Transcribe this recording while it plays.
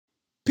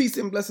Peace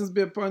and blessings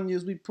be upon you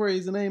as we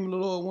praise the name of the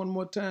Lord one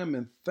more time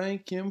and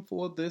thank Him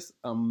for this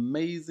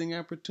amazing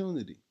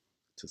opportunity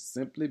to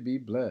simply be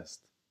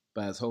blessed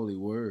by His holy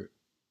word.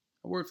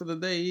 Our word for the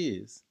day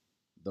is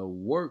the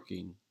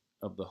working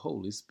of the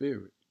Holy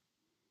Spirit.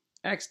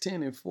 Acts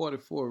 10 and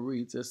 44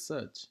 reads as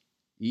such: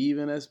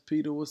 Even as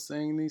Peter was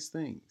saying these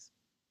things,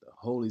 the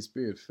Holy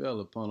Spirit fell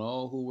upon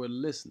all who were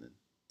listening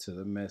to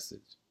the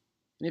message.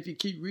 And if you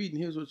keep reading,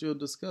 here's what you'll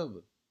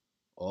discover.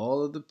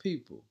 All of the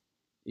people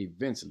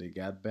eventually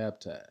got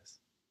baptized.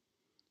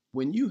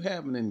 When you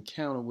have an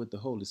encounter with the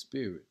Holy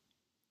Spirit,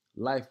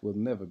 life will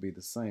never be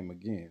the same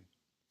again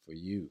for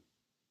you.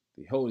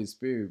 The Holy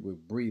Spirit will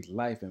breathe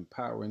life and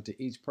power into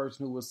each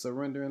person who will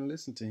surrender and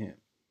listen to Him.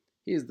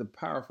 He is the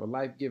powerful,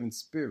 life-giving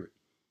Spirit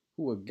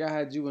who will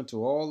guide you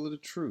into all of the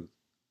truth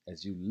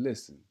as you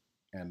listen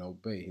and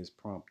obey His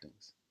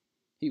promptings.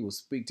 He will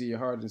speak to your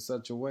heart in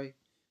such a way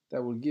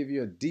that will give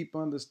you a deep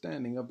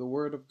understanding of the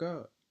Word of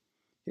God.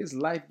 His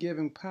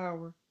life-giving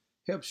power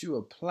helps you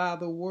apply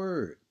the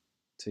Word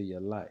to your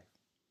life.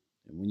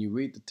 And when you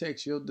read the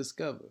text, you'll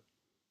discover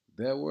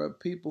there were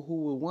people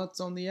who were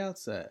once on the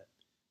outside.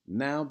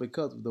 Now,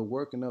 because of the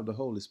working of the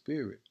Holy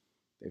Spirit,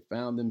 they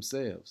found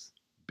themselves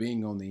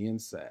being on the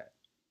inside.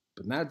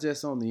 But not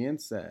just on the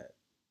inside,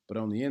 but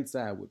on the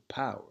inside with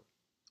power,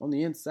 on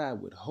the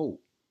inside with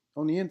hope,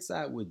 on the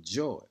inside with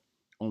joy,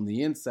 on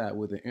the inside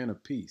with an inner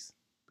peace.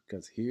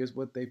 Because here's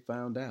what they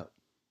found out.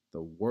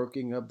 The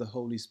working of the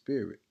Holy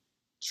Spirit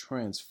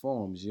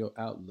transforms your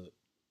outlook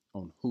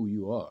on who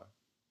you are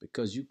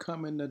because you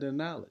come into the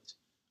knowledge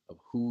of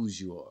whose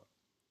you are.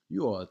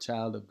 You are a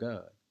child of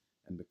God.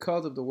 And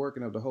because of the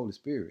working of the Holy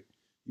Spirit,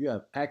 you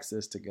have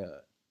access to God.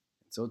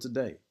 And so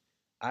today,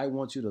 I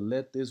want you to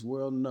let this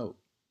world know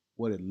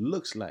what it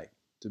looks like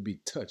to be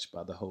touched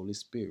by the Holy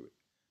Spirit.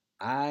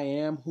 I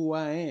am who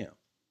I am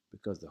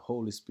because the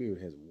Holy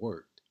Spirit has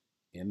worked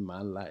in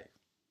my life.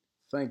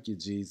 Thank you,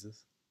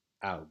 Jesus.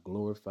 I'll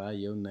glorify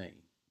your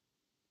name.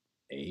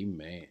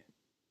 Amen.